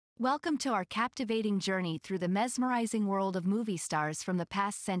Welcome to our captivating journey through the mesmerizing world of movie stars from the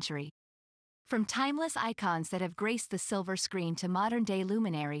past century. From timeless icons that have graced the silver screen to modern-day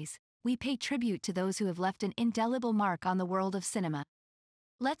luminaries, we pay tribute to those who have left an indelible mark on the world of cinema.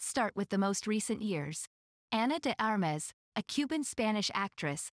 Let's start with the most recent years. Ana de Armas, a Cuban-Spanish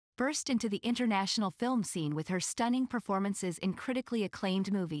actress, burst into the international film scene with her stunning performances in critically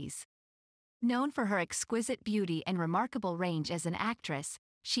acclaimed movies. Known for her exquisite beauty and remarkable range as an actress,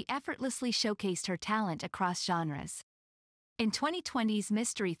 she effortlessly showcased her talent across genres. In 2020's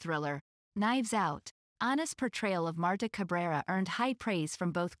mystery thriller, Knives Out, Ana's portrayal of Marta Cabrera earned high praise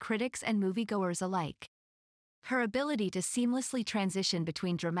from both critics and moviegoers alike. Her ability to seamlessly transition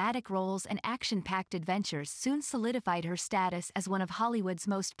between dramatic roles and action-packed adventures soon solidified her status as one of Hollywood's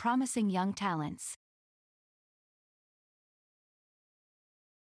most promising young talents.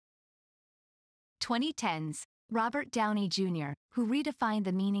 2010s, Robert Downey Jr., who redefined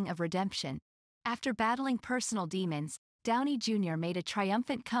the meaning of redemption. After battling personal demons, Downey Jr. made a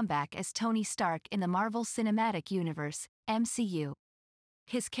triumphant comeback as Tony Stark in the Marvel Cinematic Universe, MCU.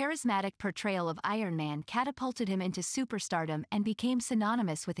 His charismatic portrayal of Iron Man catapulted him into superstardom and became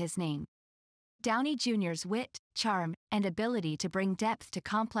synonymous with his name. Downey Jr.'s wit, charm, and ability to bring depth to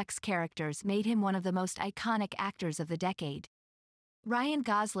complex characters made him one of the most iconic actors of the decade. Ryan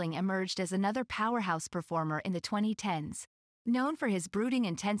Gosling emerged as another powerhouse performer in the 2010s. Known for his brooding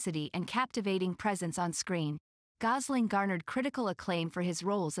intensity and captivating presence on screen, Gosling garnered critical acclaim for his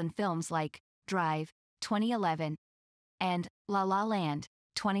roles in films like Drive, 2011, and La La Land,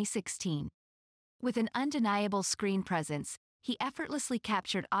 2016. With an undeniable screen presence, he effortlessly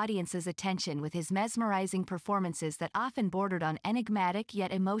captured audiences' attention with his mesmerizing performances that often bordered on enigmatic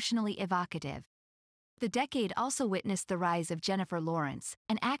yet emotionally evocative. The decade also witnessed the rise of Jennifer Lawrence,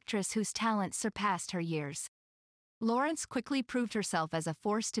 an actress whose talent surpassed her years. Lawrence quickly proved herself as a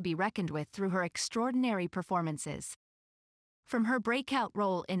force to be reckoned with through her extraordinary performances. From her breakout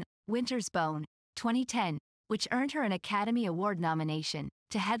role in Winter's Bone, 2010, which earned her an Academy Award nomination,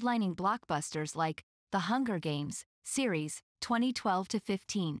 to headlining blockbusters like The Hunger Games series,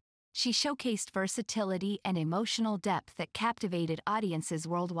 2012-15, she showcased versatility and emotional depth that captivated audiences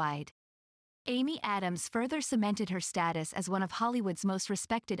worldwide. Amy Adams further cemented her status as one of Hollywood's most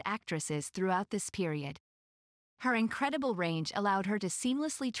respected actresses throughout this period. Her incredible range allowed her to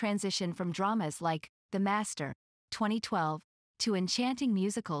seamlessly transition from dramas like The Master, 2012, to enchanting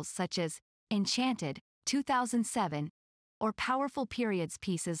musicals such as Enchanted, 2007, or powerful periods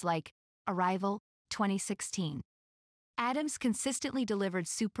pieces like Arrival, 2016. Adams consistently delivered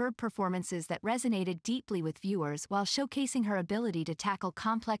superb performances that resonated deeply with viewers while showcasing her ability to tackle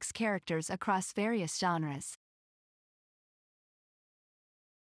complex characters across various genres.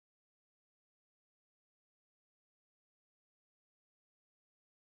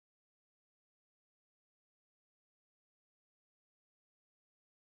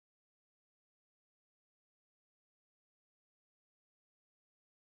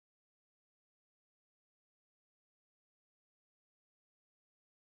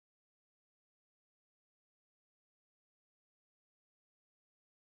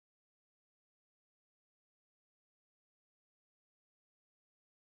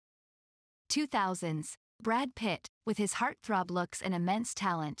 Two thousands, Brad Pitt, with his heartthrob looks and immense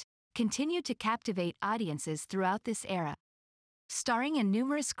talent, continued to captivate audiences throughout this era. Starring in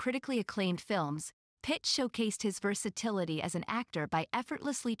numerous critically acclaimed films, Pitt showcased his versatility as an actor by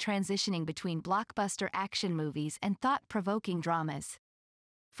effortlessly transitioning between blockbuster action movies and thought-provoking dramas.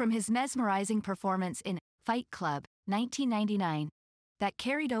 From his mesmerizing performance in Fight Club, 1999, that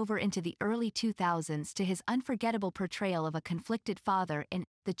carried over into the early 2000s to his unforgettable portrayal of a conflicted father in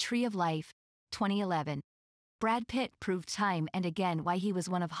The Tree of Life, 2011, Brad Pitt proved time and again why he was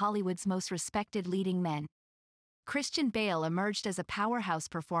one of Hollywood's most respected leading men. Christian Bale emerged as a powerhouse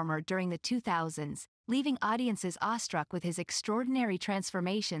performer during the 2000s, leaving audiences awestruck with his extraordinary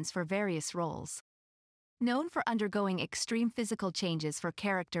transformations for various roles. Known for undergoing extreme physical changes for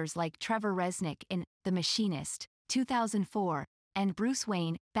characters like Trevor Resnick in The Machinist, 2004, and Bruce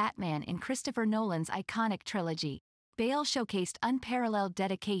Wayne, Batman in Christopher Nolan's iconic trilogy, Bale showcased unparalleled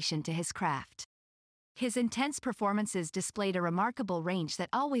dedication to his craft. His intense performances displayed a remarkable range that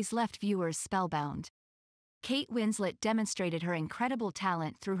always left viewers spellbound. Kate Winslet demonstrated her incredible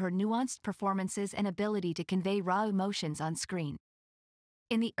talent through her nuanced performances and ability to convey raw emotions on screen.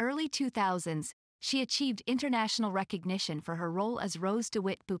 In the early 2000s, she achieved international recognition for her role as Rose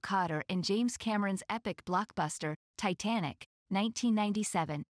DeWitt Bukater in James Cameron's epic blockbuster, Titanic,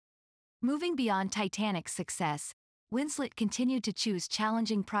 1997. Moving beyond Titanic's success, Winslet continued to choose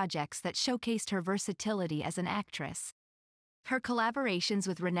challenging projects that showcased her versatility as an actress. Her collaborations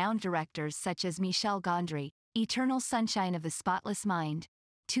with renowned directors such as Michel Gondry, Eternal Sunshine of the Spotless Mind,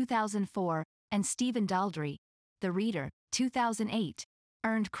 2004, and Stephen Daldry, The Reader, 2008,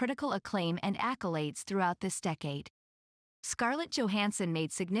 earned critical acclaim and accolades throughout this decade. Scarlett Johansson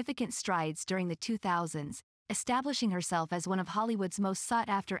made significant strides during the 2000s, establishing herself as one of Hollywood's most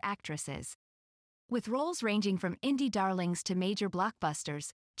sought-after actresses. With roles ranging from indie darlings to major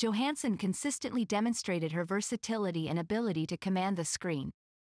blockbusters, Johansson consistently demonstrated her versatility and ability to command the screen.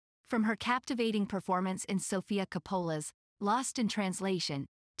 From her captivating performance in Sofia Coppola's Lost in Translation,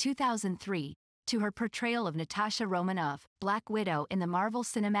 2003, to her portrayal of Natasha Romanoff, Black Widow in the Marvel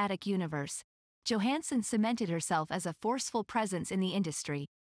Cinematic Universe, Johansson cemented herself as a forceful presence in the industry.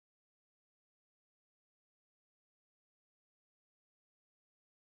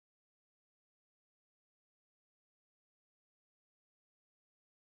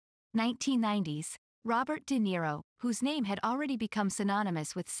 1990s, Robert De Niro, whose name had already become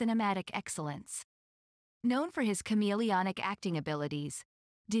synonymous with cinematic excellence. Known for his chameleonic acting abilities,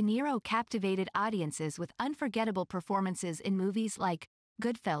 De Niro captivated audiences with unforgettable performances in movies like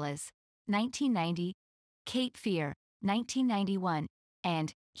Goodfellas, 1990, Cape Fear, 1991,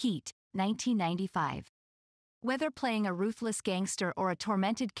 and Heat, 1995. Whether playing a ruthless gangster or a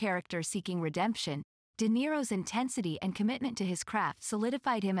tormented character seeking redemption, De Niro's intensity and commitment to his craft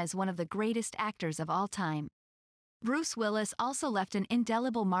solidified him as one of the greatest actors of all time. Bruce Willis also left an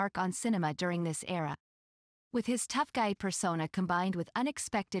indelible mark on cinema during this era. With his tough guy persona combined with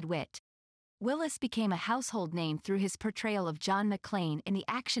unexpected wit, Willis became a household name through his portrayal of John McClane in the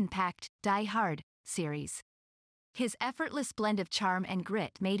action-packed Die Hard series. His effortless blend of charm and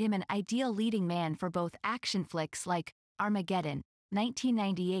grit made him an ideal leading man for both action flicks like Armageddon,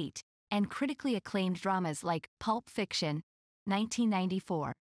 1998, and critically acclaimed dramas like Pulp Fiction,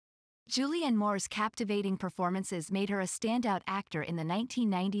 1994. Julianne Moore's captivating performances made her a standout actor in the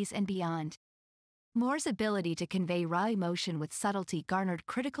 1990s and beyond. Moore's ability to convey raw emotion with subtlety garnered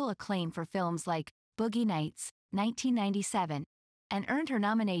critical acclaim for films like Boogie Nights, 1997, and earned her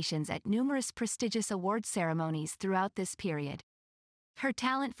nominations at numerous prestigious award ceremonies throughout this period. Her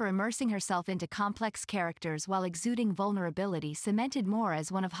talent for immersing herself into complex characters while exuding vulnerability cemented Moore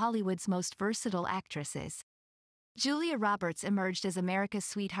as one of Hollywood's most versatile actresses. Julia Roberts emerged as America's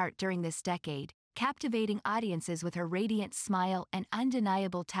sweetheart during this decade, captivating audiences with her radiant smile and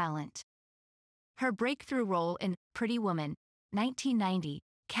undeniable talent. Her breakthrough role in Pretty Woman, 1990,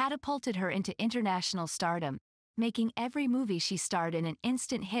 catapulted her into international stardom, making every movie she starred in an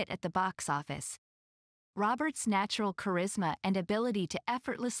instant hit at the box office. Roberts' natural charisma and ability to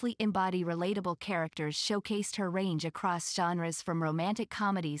effortlessly embody relatable characters showcased her range across genres from romantic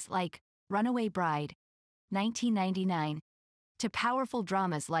comedies like Runaway Bride, 1999, to powerful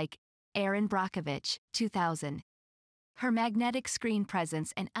dramas like Erin Brockovich, 2000. Her magnetic screen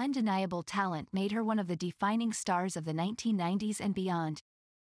presence and undeniable talent made her one of the defining stars of the 1990s and beyond.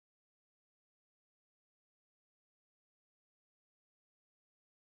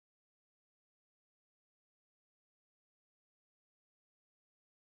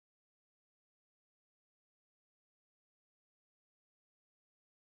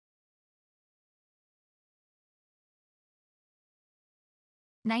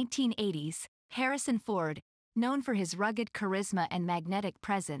 '80s, Harrison Ford, known for his rugged charisma and magnetic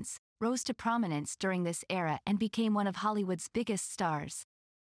presence, rose to prominence during this era and became one of Hollywood's biggest stars.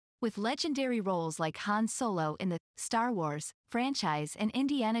 With legendary roles like Han Solo in the Star Wars franchise and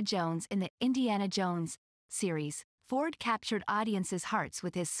Indiana Jones in the Indiana Jones series, Ford captured audiences' hearts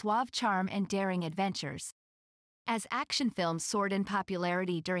with his suave charm and daring adventures. As action films soared in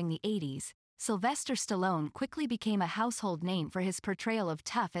popularity during the '80s, Sylvester Stallone quickly became a household name for his portrayal of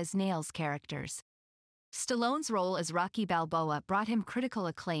tough-as-nails characters. Stallone's role as Rocky Balboa brought him critical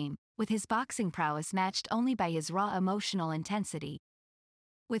acclaim, with his boxing prowess matched only by his raw emotional intensity.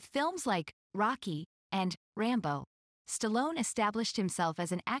 With films like Rocky and Rambo, Stallone established himself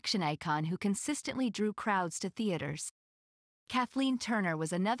as an action icon who consistently drew crowds to theaters. Kathleen Turner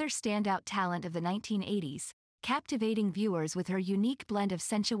was another standout talent of the 1980s, captivating viewers with her unique blend of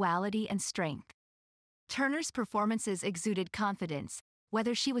sensuality and strength. Turner's performances exuded confidence,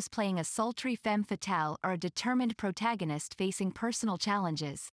 whether she was playing a sultry femme fatale or a determined protagonist facing personal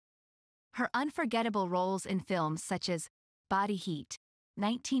challenges. Her unforgettable roles in films such as Body Heat,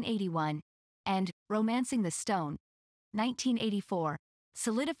 1981, and Romancing the Stone, 1984,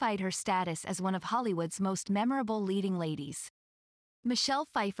 solidified her status as one of Hollywood's most memorable leading ladies. Michelle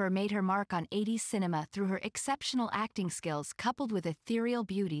Pfeiffer made her mark on '80s cinema through her exceptional acting skills coupled with ethereal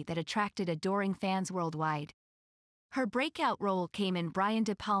beauty that attracted adoring fans worldwide. Her breakout role came in Brian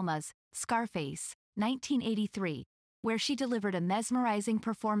De Palma's Scarface, 1983, where she delivered a mesmerizing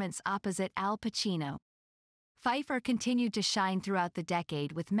performance opposite Al Pacino. Pfeiffer continued to shine throughout the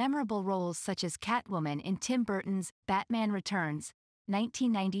decade with memorable roles such as Catwoman in Tim Burton's Batman Returns,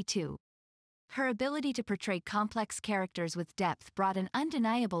 1992. Her ability to portray complex characters with depth brought an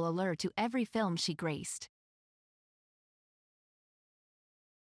undeniable allure to every film she graced.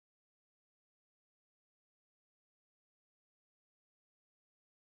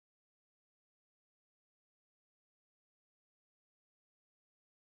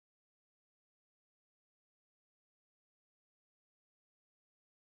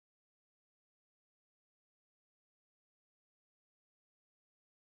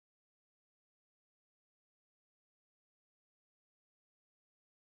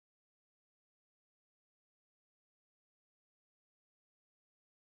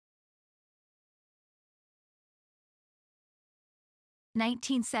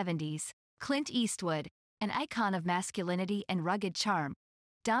 '70s, Clint Eastwood, an icon of masculinity and rugged charm,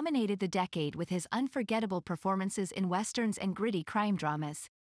 dominated the decade with his unforgettable performances in westerns and gritty crime dramas.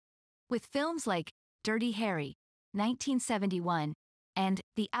 With films like Dirty Harry, 1971, and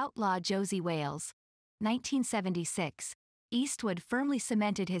The Outlaw Josie Wales, 1976, Eastwood firmly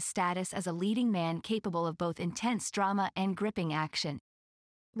cemented his status as a leading man capable of both intense drama and gripping action.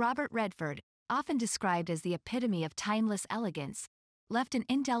 Robert Redford, often described as the epitome of timeless elegance, left an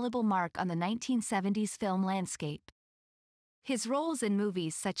indelible mark on the 1970s film landscape. His roles in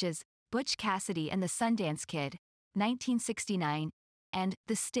movies such as Butch Cassidy and the Sundance Kid, 1969, and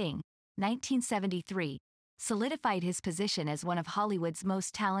The Sting, 1973, solidified his position as one of Hollywood's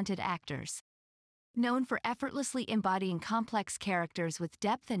most talented actors. Known for effortlessly embodying complex characters with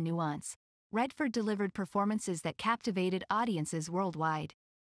depth and nuance, Redford delivered performances that captivated audiences worldwide.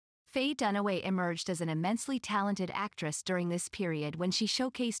 Faye Dunaway emerged as an immensely talented actress during this period when she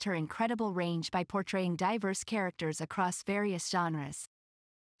showcased her incredible range by portraying diverse characters across various genres.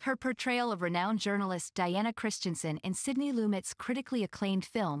 Her portrayal of renowned journalist Diana Christensen in Sidney Lumet's critically acclaimed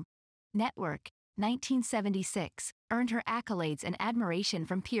film, Network, 1976, earned her accolades and admiration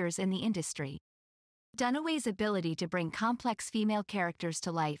from peers in the industry. Dunaway's ability to bring complex female characters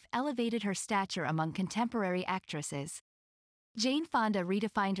to life elevated her stature among contemporary actresses. Jane Fonda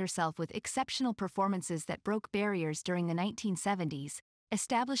redefined herself with exceptional performances that broke barriers during the 1970s,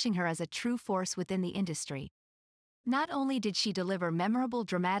 establishing her as a true force within the industry. Not only did she deliver memorable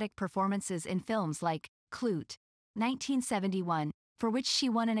dramatic performances in films like Clute, 1971, for which she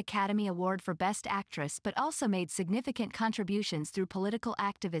won an Academy Award for Best Actress, but also made significant contributions through political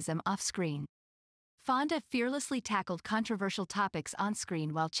activism off-screen. Fonda fearlessly tackled controversial topics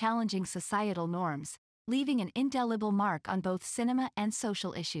on-screen while challenging societal norms, leaving an indelible mark on both cinema and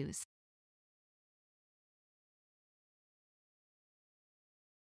social issues.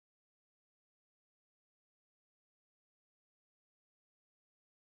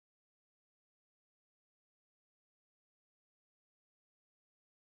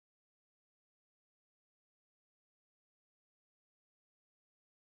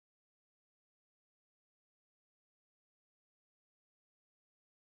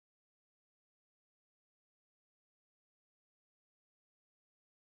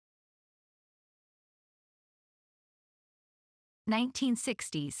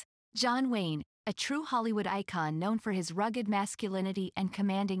 '60s, John Wayne, a true Hollywood icon known for his rugged masculinity and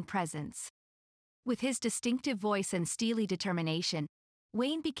commanding presence. With his distinctive voice and steely determination,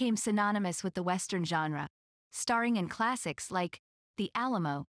 Wayne became synonymous with the Western genre, starring in classics like The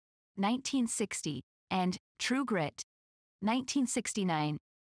Alamo, 1960, and True Grit, 1969,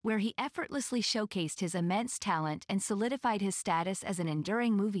 where he effortlessly showcased his immense talent and solidified his status as an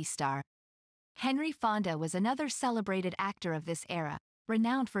enduring movie star. Henry Fonda was another celebrated actor of this era,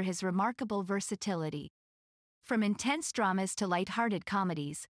 renowned for his remarkable versatility. From intense dramas to light-hearted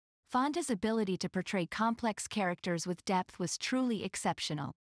comedies, Fonda's ability to portray complex characters with depth was truly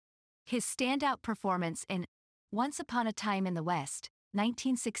exceptional. His standout performance in Once Upon a Time in the West,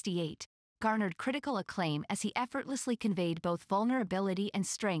 1968, garnered critical acclaim as he effortlessly conveyed both vulnerability and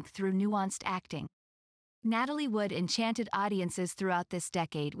strength through nuanced acting. Natalie Wood enchanted audiences throughout this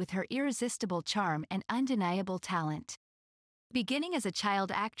decade with her irresistible charm and undeniable talent. Beginning as a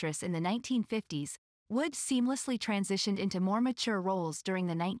child actress in the 1950s, Wood seamlessly transitioned into more mature roles during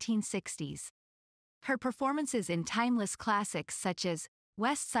the 1960s. Her performances in timeless classics such as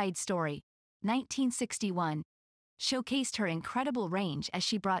West Side Story, 1961, showcased her incredible range as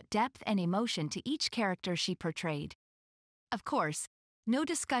she brought depth and emotion to each character she portrayed. Of course, no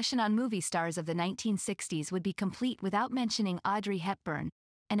discussion on movie stars of the 1960s would be complete without mentioning Audrey Hepburn,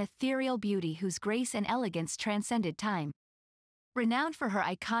 an ethereal beauty whose grace and elegance transcended time. Renowned for her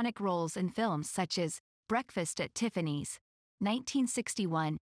iconic roles in films such as Breakfast at Tiffany's,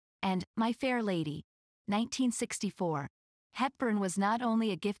 1961, and My Fair Lady, 1964. Hepburn was not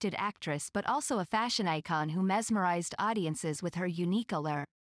only a gifted actress but also a fashion icon who mesmerized audiences with her unique allure.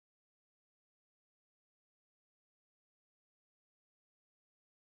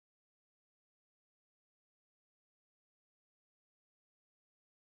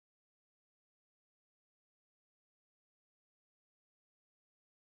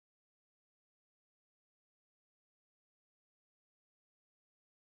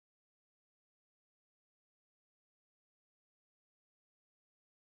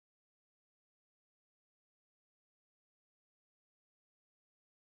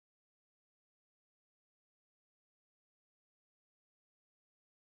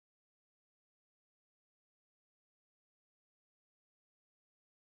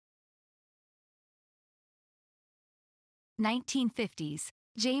 (1950s).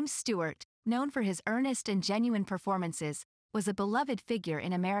 James Stewart, known for his earnest and genuine performances, was a beloved figure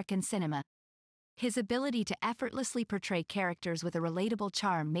in American cinema. His ability to effortlessly portray characters with a relatable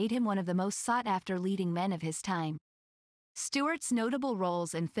charm made him one of the most sought-after leading men of his time. Stewart's notable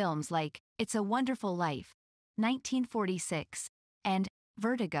roles in films like It's a Wonderful Life, 1946, and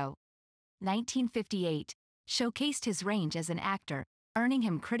Vertigo, 1958, showcased his range as an actor, earning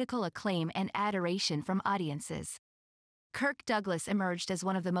him critical acclaim and adoration from audiences. Kirk Douglas emerged as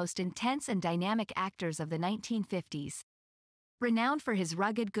one of the most intense and dynamic actors of the 1950s. Renowned for his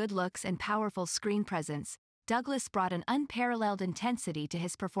rugged good looks and powerful screen presence, Douglas brought an unparalleled intensity to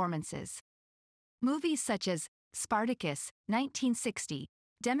his performances. Movies such as Spartacus, 1960,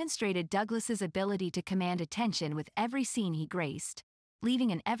 demonstrated Douglas's ability to command attention with every scene he graced,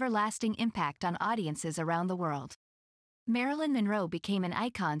 leaving an everlasting impact on audiences around the world. Marilyn Monroe became an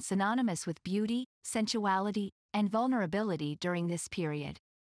icon synonymous with beauty, sensuality, and vulnerability during this period.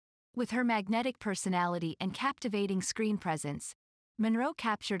 With her magnetic personality and captivating screen presence, Monroe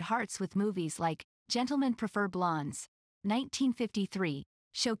captured hearts with movies like Gentlemen Prefer Blondes, 1953,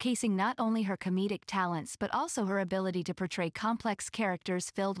 showcasing not only her comedic talents but also her ability to portray complex characters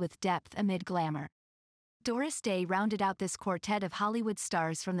filled with depth amid glamour. Doris Day rounded out this quartet of Hollywood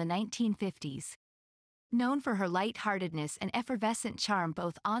stars from the 1950s. Known for her light-heartedness and effervescent charm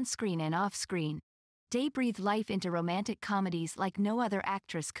both on-screen and off-screen, Day breathed life into romantic comedies like no other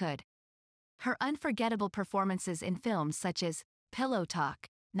actress could. Her unforgettable performances in films such as Pillow Talk,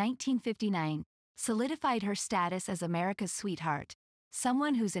 1959, solidified her status as America's sweetheart,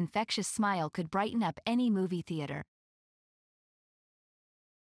 someone whose infectious smile could brighten up any movie theater.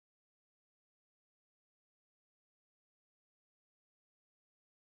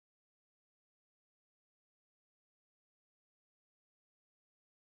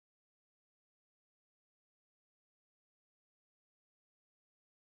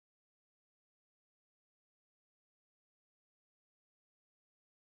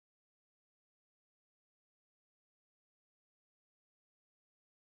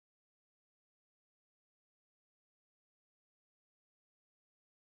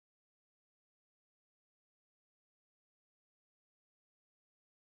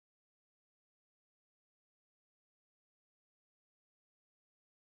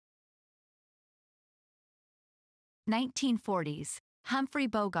 (1940s). Humphrey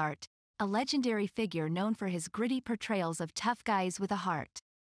Bogart, a legendary figure known for his gritty portrayals of tough guys with a heart.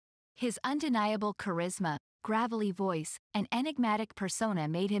 His undeniable charisma, gravelly voice, and enigmatic persona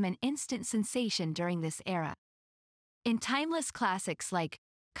made him an instant sensation during this era. In timeless classics like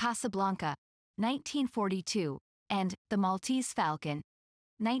Casablanca, 1942, and The Maltese Falcon,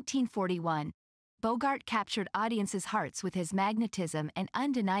 1941, Bogart captured audiences' hearts with his magnetism and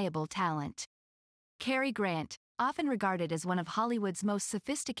undeniable talent. Cary Grant, often regarded as one of Hollywood's most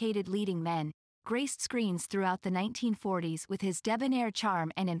sophisticated leading men, graced screens throughout the 1940s with his debonair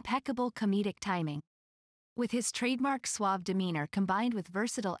charm and impeccable comedic timing. With his trademark suave demeanor combined with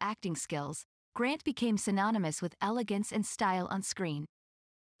versatile acting skills, Grant became synonymous with elegance and style on screen.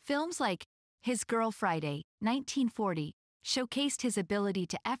 Films like His Girl Friday, 1940, showcased his ability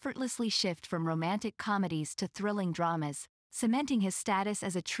to effortlessly shift from romantic comedies to thrilling dramas, cementing his status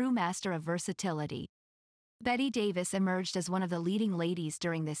as a true master of versatility. Bette Davis emerged as one of the leading ladies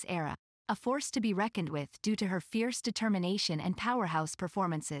during this era, a force to be reckoned with due to her fierce determination and powerhouse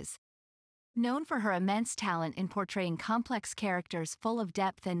performances. Known for her immense talent in portraying complex characters full of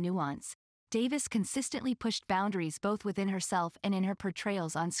depth and nuance, Davis consistently pushed boundaries both within herself and in her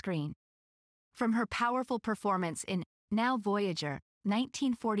portrayals on screen. From her powerful performance in Now Voyager,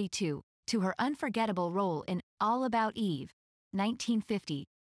 1942, to her unforgettable role in All About Eve, 1950,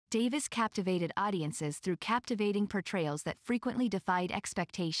 Davis captivated audiences through captivating portrayals that frequently defied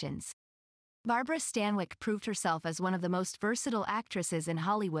expectations. Barbara Stanwyck proved herself as one of the most versatile actresses in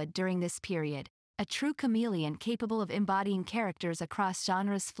Hollywood during this period, a true chameleon capable of embodying characters across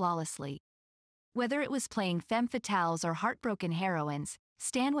genres flawlessly. Whether it was playing femme fatales or heartbroken heroines,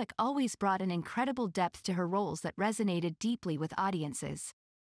 Stanwyck always brought an incredible depth to her roles that resonated deeply with audiences.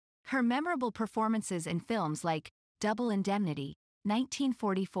 Her memorable performances in films like Double Indemnity,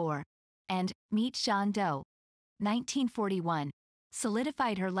 1944, and Meet John Doe, 1941,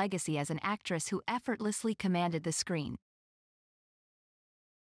 solidified her legacy as an actress who effortlessly commanded the screen.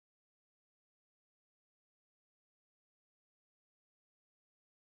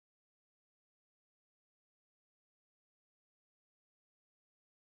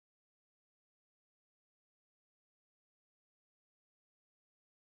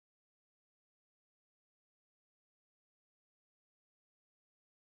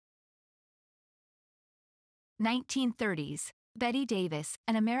 '30s, Bette Davis,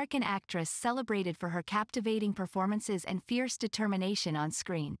 an American actress celebrated for her captivating performances and fierce determination on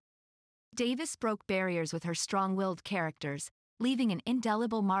screen. Davis broke barriers with her strong-willed characters, leaving an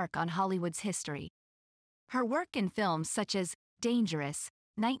indelible mark on Hollywood's history. Her work in films such as Dangerous,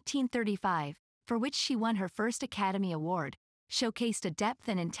 1935, for which she won her first Academy Award, showcased a depth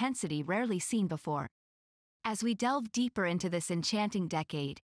and intensity rarely seen before. As we delve deeper into this enchanting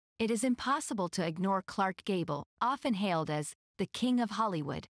decade, it is impossible to ignore Clark Gable, often hailed as the King of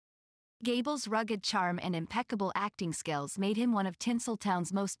Hollywood. Gable's rugged charm and impeccable acting skills made him one of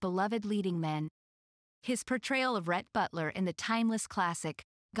Tinseltown's most beloved leading men. His portrayal of Rhett Butler in the timeless classic,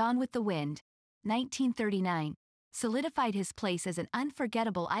 Gone with the Wind, 1939, solidified his place as an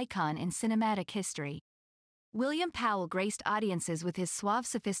unforgettable icon in cinematic history. William Powell graced audiences with his suave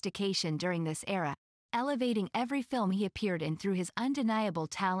sophistication during this era, elevating every film he appeared in through his undeniable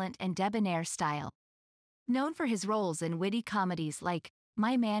talent and debonair style. Known for his roles in witty comedies like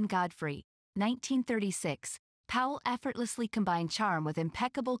My Man Godfrey, 1936, Powell effortlessly combined charm with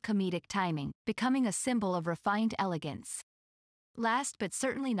impeccable comedic timing, becoming a symbol of refined elegance. Last but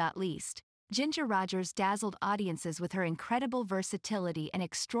certainly not least, Ginger Rogers dazzled audiences with her incredible versatility and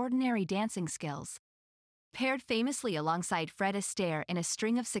extraordinary dancing skills. Paired famously alongside Fred Astaire in a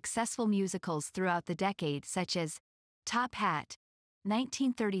string of successful musicals throughout the decade such as Top Hat,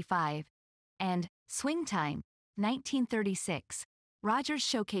 1935, and Swing Time, 1936, Rogers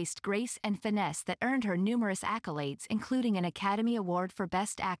showcased grace and finesse that earned her numerous accolades, including an Academy Award for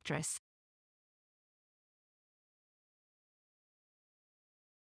Best Actress.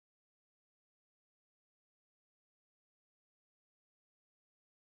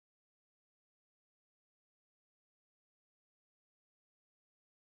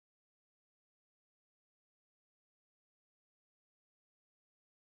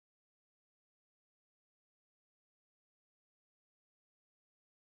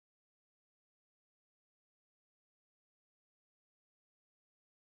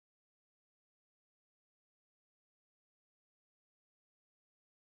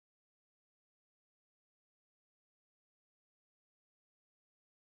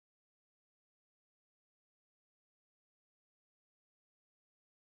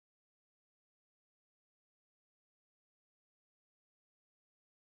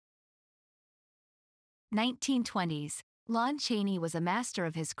 '20s, Lon Chaney was a master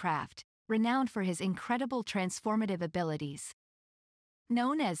of his craft, renowned for his incredible transformative abilities.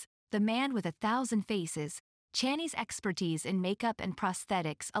 Known as the man with 1,000 faces, Chaney's expertise in makeup and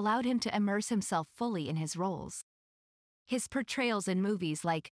prosthetics allowed him to immerse himself fully in his roles. His portrayals in movies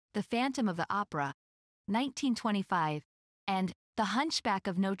like The Phantom of the Opera, 1925, and The Hunchback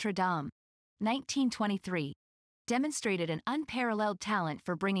of Notre Dame, 1923, demonstrated an unparalleled talent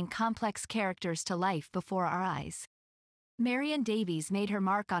for bringing complex characters to life before our eyes. Marion Davies made her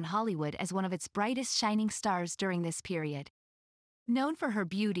mark on Hollywood as one of its brightest shining stars during this period. Known for her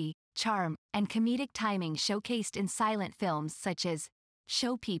beauty, charm, and comedic timing showcased in silent films such as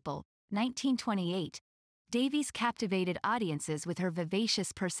Show People, 1928, Davies captivated audiences with her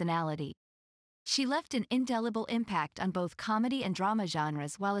vivacious personality. She left an indelible impact on both comedy and drama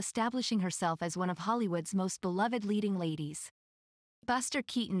genres while establishing herself as one of Hollywood's most beloved leading ladies. Buster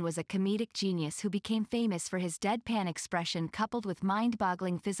Keaton was a comedic genius who became famous for his deadpan expression coupled with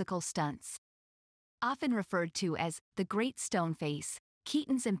mind-boggling physical stunts. Often referred to as the Great Stone Face,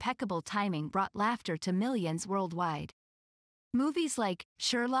 Keaton's impeccable timing brought laughter to millions worldwide. Movies like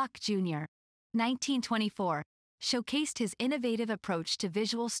Sherlock Jr., 1924, showcased his innovative approach to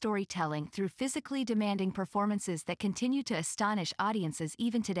visual storytelling through physically demanding performances that continue to astonish audiences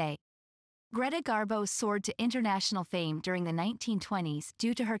even today. Greta Garbo soared to international fame during the 1920s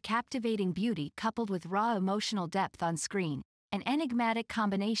due to her captivating beauty coupled with raw emotional depth on screen, an enigmatic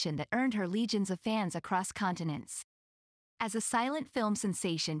combination that earned her legions of fans across continents. As a silent film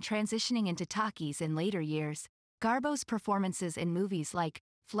sensation transitioning into talkies in later years, Garbo's performances in movies like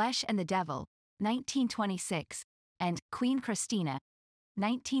Flesh and the Devil, 1926, and Queen Christina,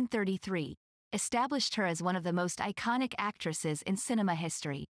 1933, established her as one of the most iconic actresses in cinema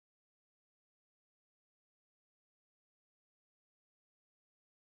history.